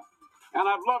my lap, and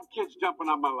I've loved kids jumping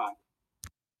on my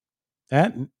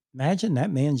lap. Imagine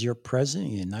that man's your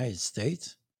president of the United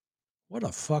States. What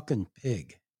a fucking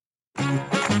pig.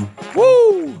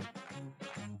 Woo!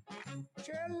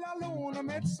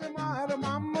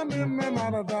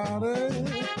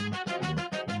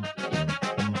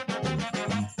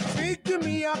 che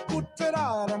mi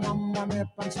accutterare, mamma mia,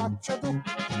 pensaccia tu.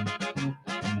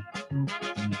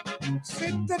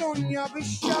 Se te non ne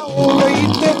capisci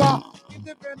ora,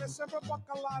 te viene sempre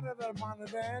baccalare del mano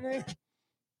bene.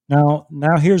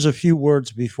 Now here's a few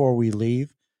words before we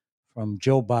leave from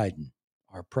Joe Biden,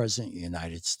 our president of the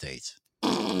United States.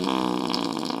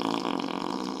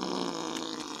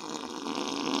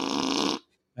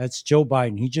 That's Joe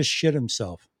Biden. He just shit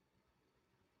himself.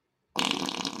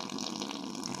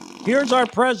 Here's our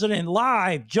president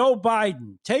live, Joe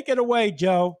Biden. Take it away,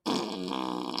 Joe.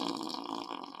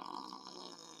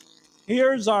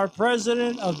 Here's our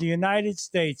president of the United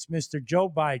States, Mr. Joe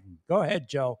Biden. Go ahead,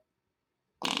 Joe.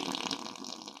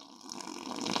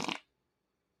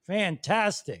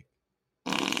 Fantastic.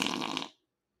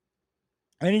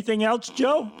 Anything else,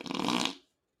 Joe?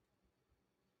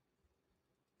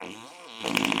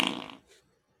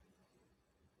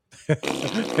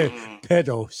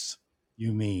 Pedos,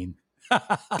 you mean.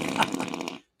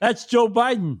 That's Joe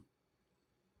Biden.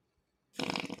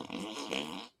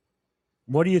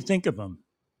 What do you think of him?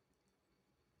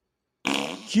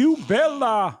 Q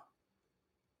Bella.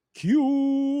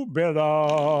 Q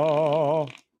Bella.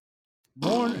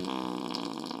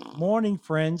 Morning,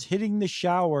 friends. Hitting the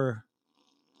shower.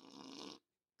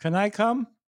 Can I come?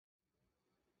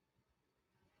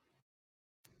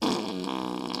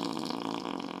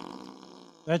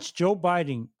 That's Joe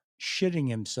Biden shitting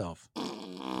himself. And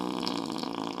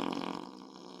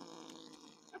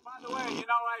by the way, you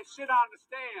know, I sit on the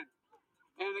stand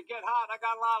and it get hot. I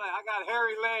got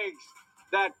hairy legs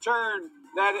that turn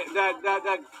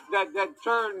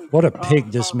turn. What a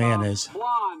pig this man is.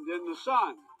 Blonde in the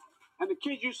sun. And the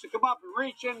kids used to come up and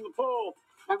reach in the pool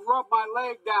and rub my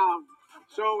leg down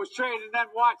so it was straight, and then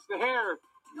watch the hair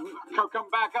come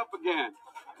back up again.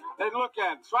 They'd look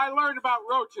at it. So I learned about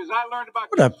roaches. I learned about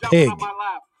kids jumping on my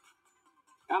lap.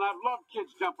 And I've loved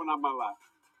kids jumping on my lap.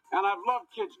 And I've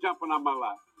loved kids jumping on my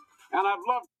lap. And I've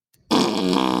loved...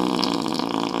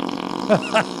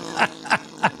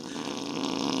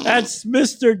 That's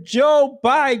Mr. Joe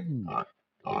Biden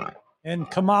and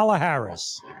Kamala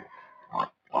Harris.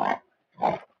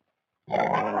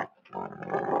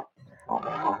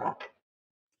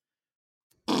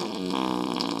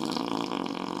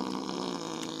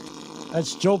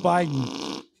 That's Joe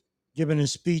Biden giving a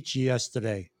speech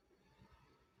yesterday.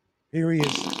 Here he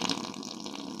is.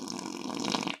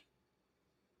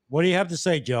 What do you have to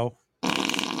say, Joe?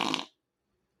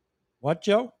 What,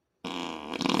 Joe?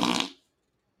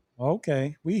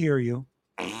 Okay, we hear you.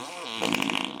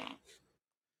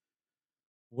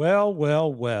 Well.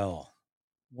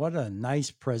 What a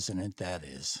nice president that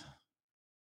is.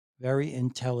 Very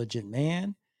intelligent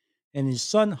man. And his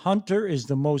son Hunter is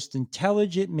the most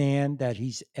intelligent man that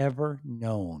he's ever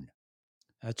known.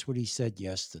 That's what he said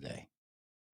yesterday.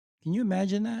 Can you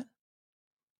imagine that?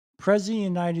 President of the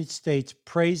United States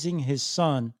praising his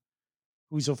son,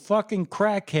 who's a fucking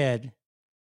crackhead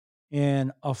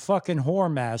and a fucking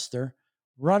whoremaster,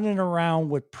 running around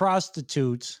with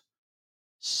prostitutes,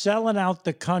 selling out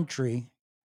the country,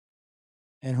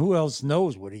 and who else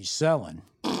knows what he's selling?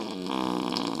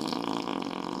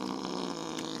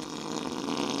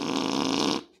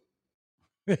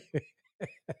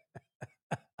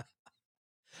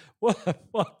 What a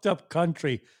fucked up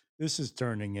country this is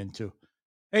turning into.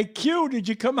 Hey, Q, did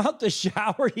you come out the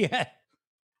shower yet?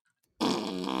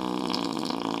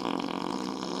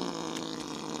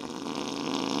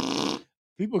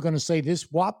 People are going to say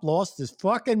this WAP lost his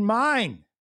fucking mind.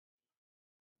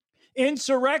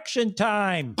 Insurrection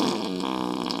time.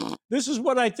 This is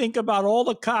what I think about all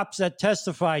the cops that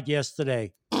testified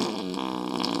yesterday.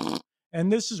 And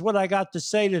this is what I got to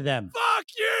say to them. Fuck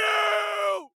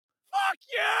you! Fuck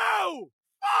you!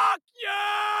 Fuck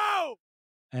you!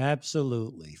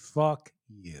 Absolutely. Fuck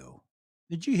you.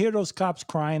 Did you hear those cops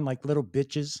crying like little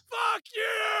bitches? Fuck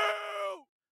you!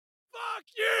 Fuck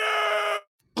you!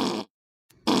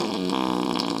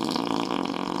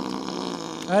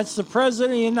 That's the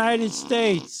President of the United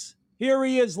States. Here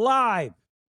he is live.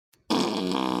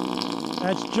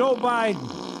 That's Joe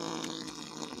Biden.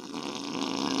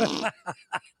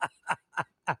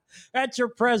 That's your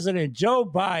president, Joe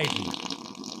Biden.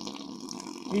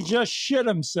 He just shit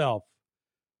himself.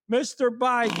 Mr.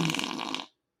 Biden,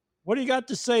 what do you got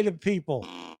to say to people?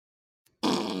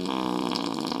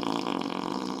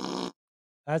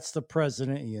 That's the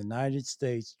president of the United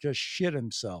States, just shit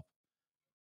himself.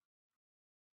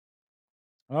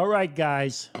 All right,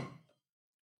 guys.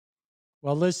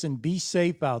 Well, listen, be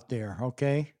safe out there,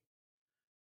 okay?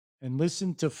 And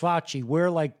listen to Fauci.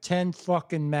 Wear like 10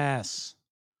 fucking masks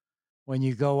when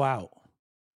you go out.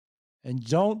 And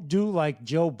don't do like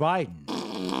Joe Biden.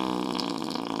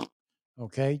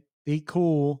 Okay? Be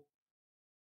cool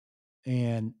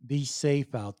and be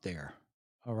safe out there.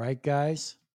 All right,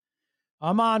 guys?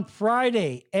 I'm on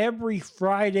Friday, every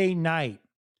Friday night.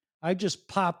 I just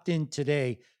popped in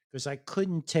today because I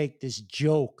couldn't take this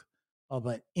joke of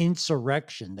an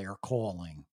insurrection they're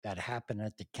calling that happened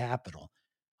at the Capitol.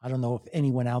 I don't know if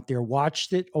anyone out there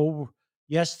watched it over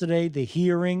yesterday, the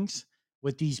hearings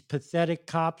with these pathetic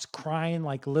cops crying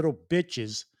like little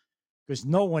bitches because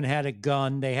no one had a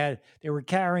gun. They were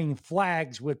carrying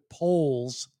flags with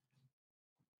poles.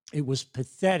 It was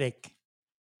pathetic.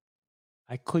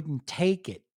 I couldn't take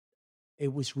it.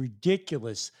 It was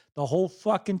ridiculous. The whole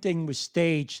fucking thing was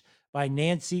staged by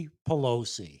Nancy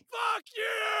Pelosi. Fuck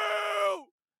you!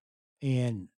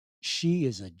 And she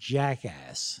is a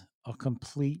jackass, a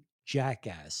complete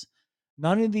jackass.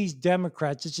 None of these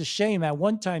Democrats, it's a shame. At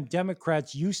one time,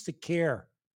 Democrats used to care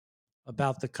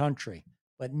about the country,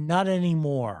 but not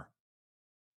anymore.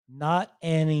 Not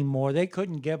anymore. They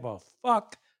couldn't give a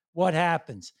fuck what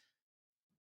happens.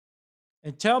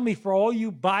 And tell me, for all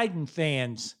you Biden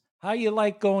fans, how you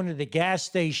like going to the gas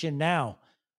station now?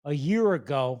 A year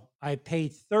ago, I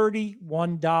paid $31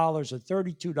 or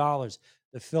 $32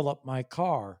 to fill up my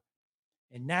car.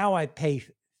 And now I pay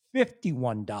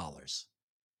 $51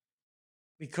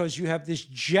 because you have this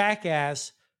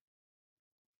jackass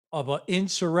of an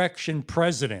insurrection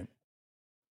president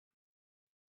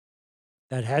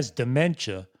that has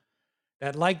dementia,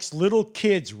 that likes little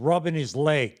kids rubbing his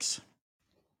legs.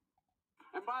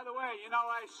 And by the way,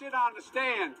 I sit on the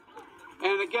stand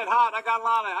and it get hot. I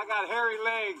got hairy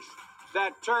legs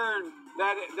that turn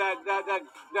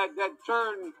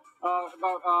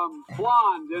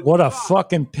blonde. What a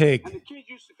fucking pig. And the kids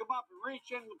used to come up and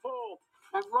reach in the pool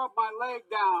and rub my leg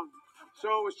down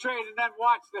so it was straight, and then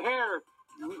watch the hair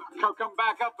come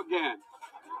back up again.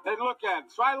 They look at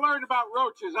it. So I learned about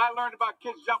roaches. I learned about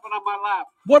kids jumping on my lap.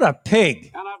 What a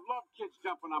pig. And I've loved kids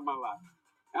jumping on my lap.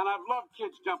 And I've loved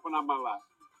kids jumping on my lap.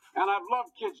 And I've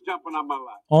loved kids jumping on my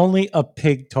lap. Only a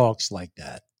pig talks like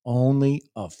that. Only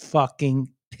a fucking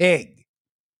pig.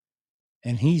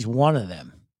 And he's one of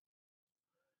them.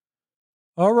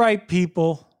 All right,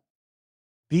 people.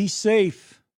 Be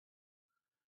safe.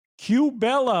 Q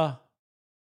Bella.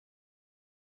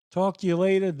 Talk to you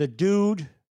later. The Dude.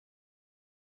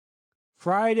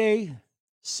 Friday,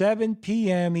 7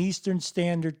 p.m. Eastern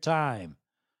Standard Time.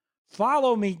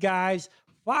 Follow me, guys.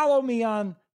 Follow me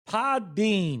on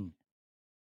Podbean.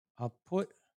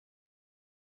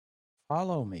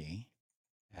 Follow me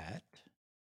at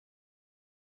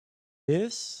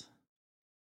This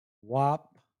WAP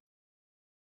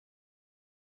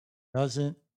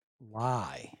Doesn't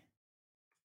Lie.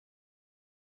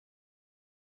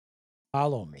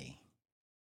 Follow me.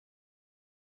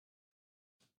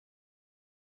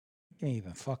 I can't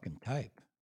even fucking type.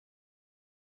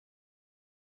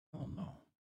 Oh no.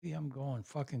 Maybe I'm going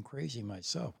fucking crazy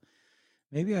myself.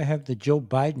 Maybe I have the Joe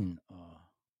Biden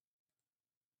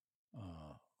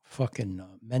fucking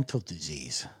mental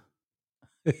disease.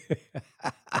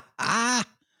 Oh,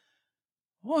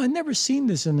 I've never seen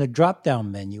this in the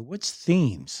drop-down menu. What's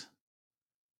themes?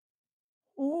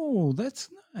 Oh, that's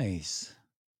nice.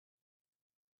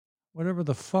 Whatever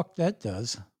the fuck that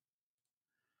does.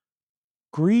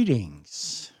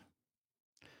 Greetings.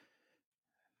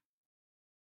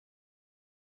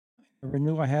 I never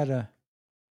knew I had a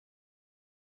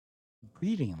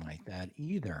greeting like that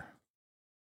either.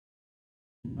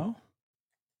 No?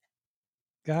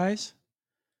 Guys?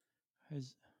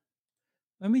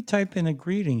 Let me type in a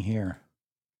greeting here.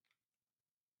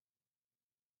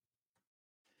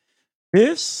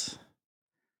 This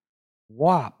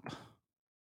WAP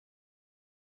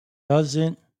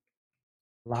doesn't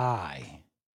lie.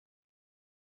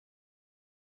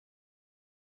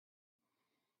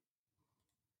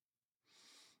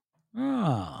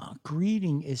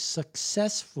 Greeting is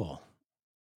successful.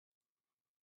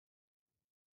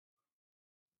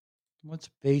 What's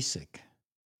basic?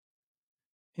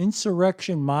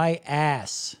 Insurrection, my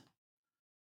ass.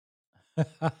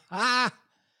 I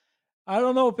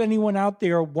don't know if anyone out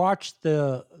there watched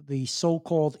the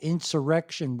so-called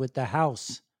insurrection with the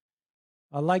House.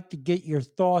 I'd like to get your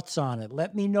thoughts on it.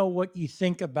 Let me know what you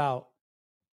think about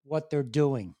what they're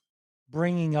doing,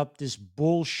 bringing up this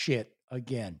bullshit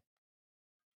again.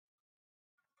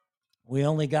 We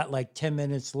only got like 10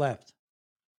 minutes left.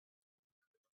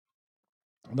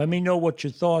 Let me know what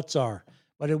your thoughts are.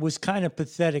 But it was kind of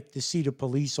pathetic to see the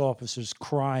police officers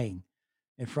crying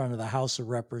in front of the House of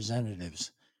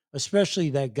Representatives, especially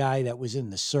that guy that was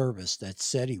in the service that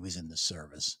said he was in the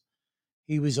service.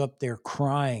 He was up there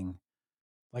crying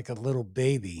like a little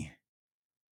baby,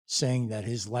 saying that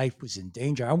his life was in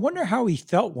danger. I wonder how he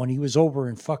felt when he was over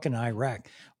in fucking Iraq.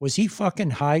 Was he fucking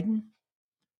hiding?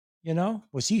 You know,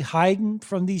 was he hiding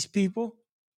from these people?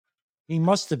 He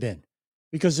must have been.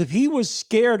 Because if he was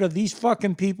scared of these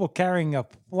fucking people carrying a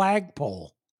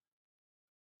flagpole,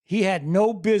 he had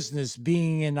no business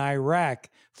being in Iraq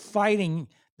fighting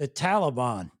the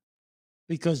Taliban,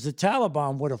 because the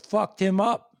Taliban would have fucked him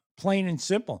up, plain and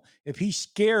simple. If he's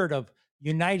scared of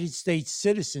United States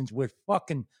citizens with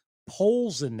fucking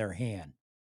poles in their hand,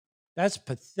 that's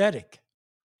pathetic.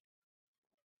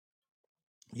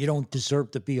 You don't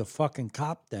deserve to be a fucking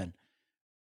cop then.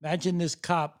 Imagine this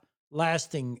cop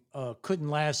couldn't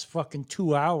last fucking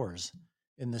 2 hours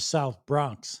in the South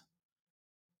Bronx.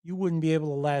 You wouldn't be able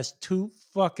to last 2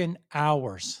 fucking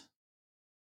hours.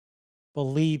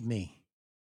 Believe me,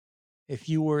 if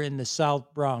you were in the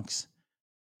South Bronx,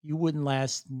 you wouldn't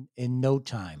last in no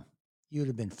time. You'd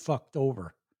have been fucked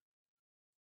over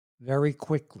very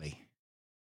quickly.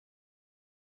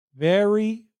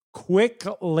 Very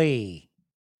quickly.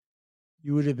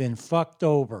 You would have been fucked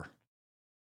over.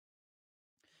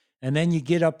 And then you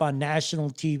get up on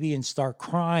national TV and start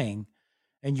crying,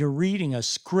 and you're reading a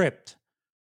script.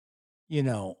 You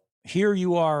know, here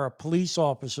you are, a police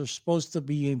officer supposed to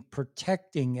be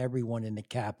protecting everyone in the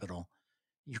Capitol.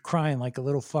 You're crying like a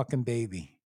little fucking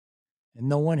baby. And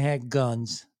no one had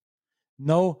guns.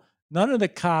 None of the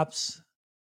cops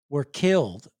were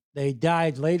killed. They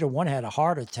died later. One had a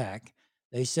heart attack.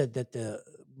 They said that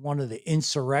one of the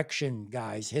insurrection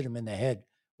guys hit him in the head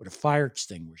with a fire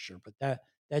extinguisher, but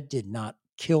that did not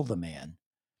kill the man.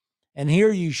 And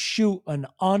here you shoot an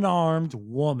unarmed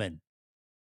woman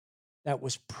that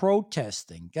was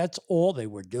protesting. That's all they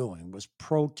were doing, was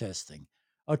protesting.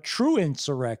 A true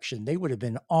insurrection, they would have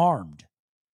been armed.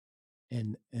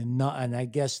 And I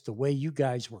guess the way you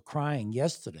guys were crying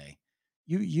yesterday,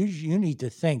 you need to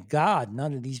thank God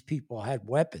none of these people had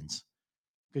weapons,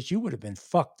 because you would have been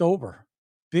fucked over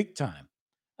big time.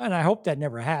 And I hope that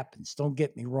never happens. Don't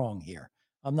get me wrong here.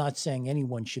 I'm not saying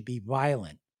anyone should be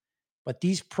violent, but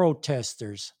these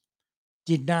protesters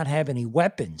did not have any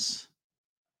weapons.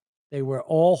 They were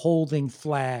all holding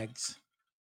flags,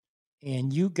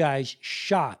 and you guys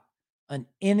shot an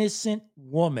innocent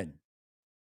woman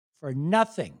for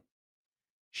nothing.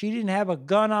 She didn't have a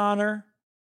gun on her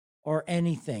or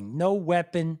anything, no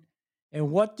weapon.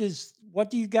 And what do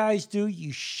you guys do?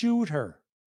 You shoot her.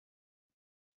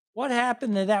 What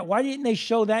happened to that? Why didn't they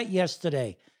show that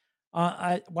yesterday?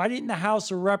 Why didn't the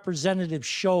House of Representatives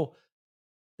show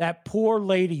that poor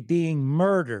lady being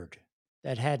murdered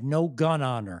that had no gun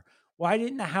on her? Why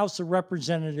didn't the House of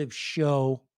Representatives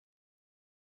show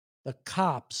the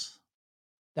cops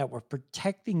that were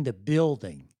protecting the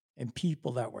building and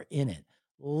people that were in it,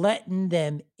 letting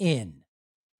them in?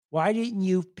 Why didn't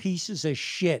you pieces of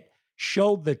shit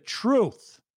show the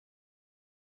truth?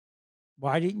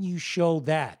 Why didn't you show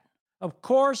that? Of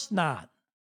course not.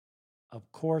 Of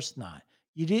course not.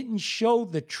 You didn't show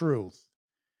the truth.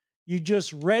 You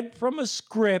just read from a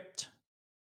script.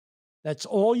 That's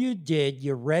all you did.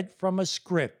 You read from a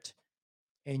script,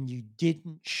 and you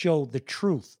didn't show the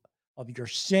truth of your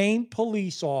same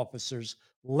police officers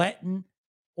letting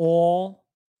all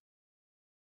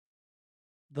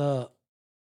the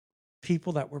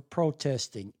people that were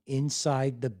protesting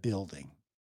inside the building,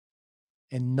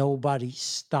 and nobody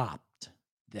stopped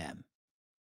them.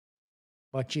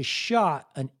 But you shot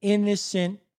an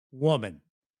innocent woman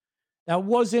that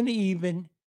wasn't even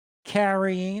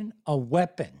carrying a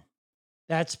weapon.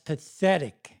 That's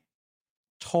pathetic.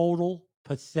 Total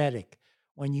pathetic.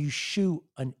 When you shoot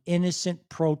an innocent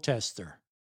protester.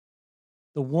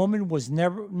 The woman was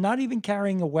not even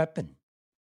carrying a weapon.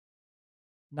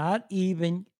 Not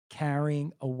even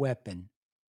carrying a weapon.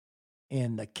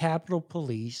 And the Capitol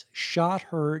Police shot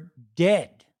her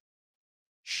dead.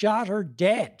 Shot her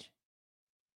dead.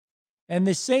 And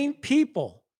the same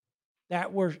people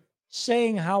that were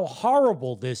saying how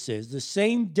horrible this is, the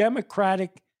same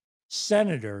Democratic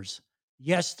senators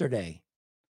yesterday,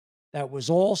 that was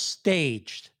all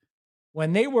staged.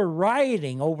 When they were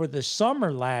rioting over the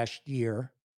summer last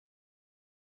year,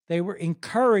 they were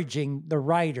encouraging the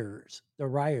rioters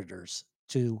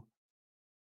to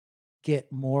get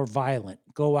more violent,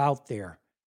 go out there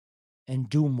and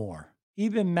do more.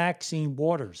 Even Maxine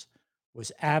Waters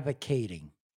was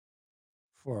advocating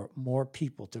for more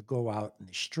people to go out in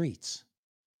the streets.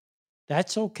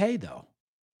 That's okay, though.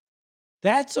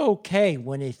 That's okay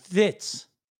when it fits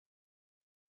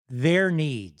their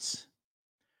needs.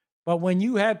 But when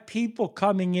you have people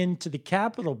coming into the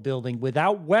Capitol building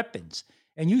without weapons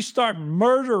and you start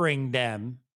murdering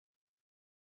them,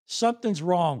 something's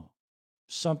wrong.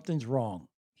 Something's wrong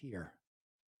here,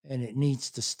 and it needs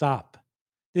to stop.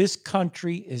 This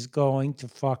country is going to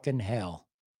fucking hell.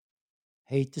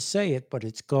 Hate to say it, but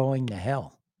it's going to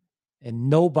hell. And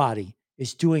nobody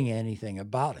is doing anything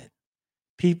about it.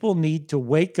 People need to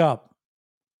wake up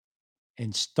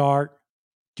and start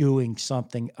doing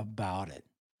something about it.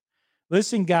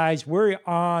 Listen, guys, we're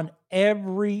on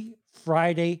every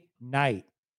Friday night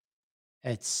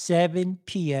at 7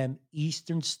 p.m.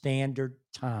 Eastern Standard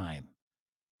Time.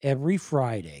 Every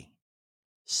Friday,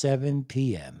 7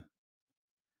 p.m.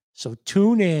 So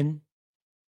tune in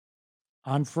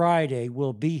on Friday.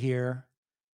 We'll be here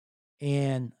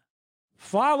and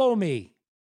follow me.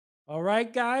 All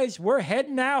right, guys, we're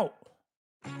heading out.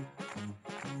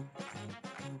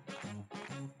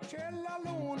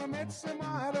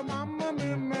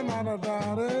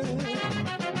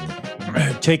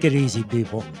 Take it easy,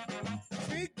 people.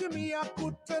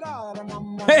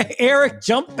 Hey, Eric,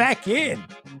 jump back in.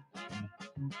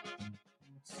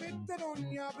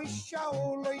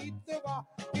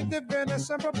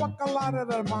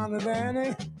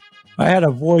 I had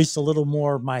to voice a little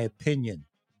more of my opinion.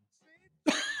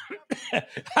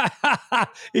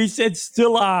 He said,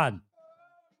 still on.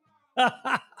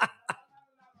 I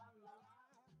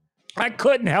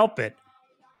couldn't help it.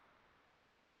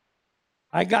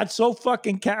 I got so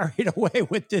fucking carried away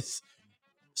with this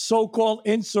so-called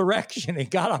insurrection. It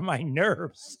got on my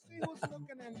nerves.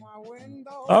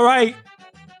 All right.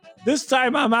 This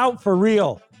time I'm out for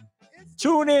real.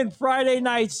 Tune in Friday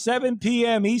night, 7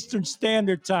 p.m. Eastern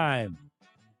Standard Time.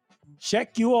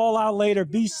 Check you all out later.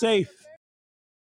 Be safe.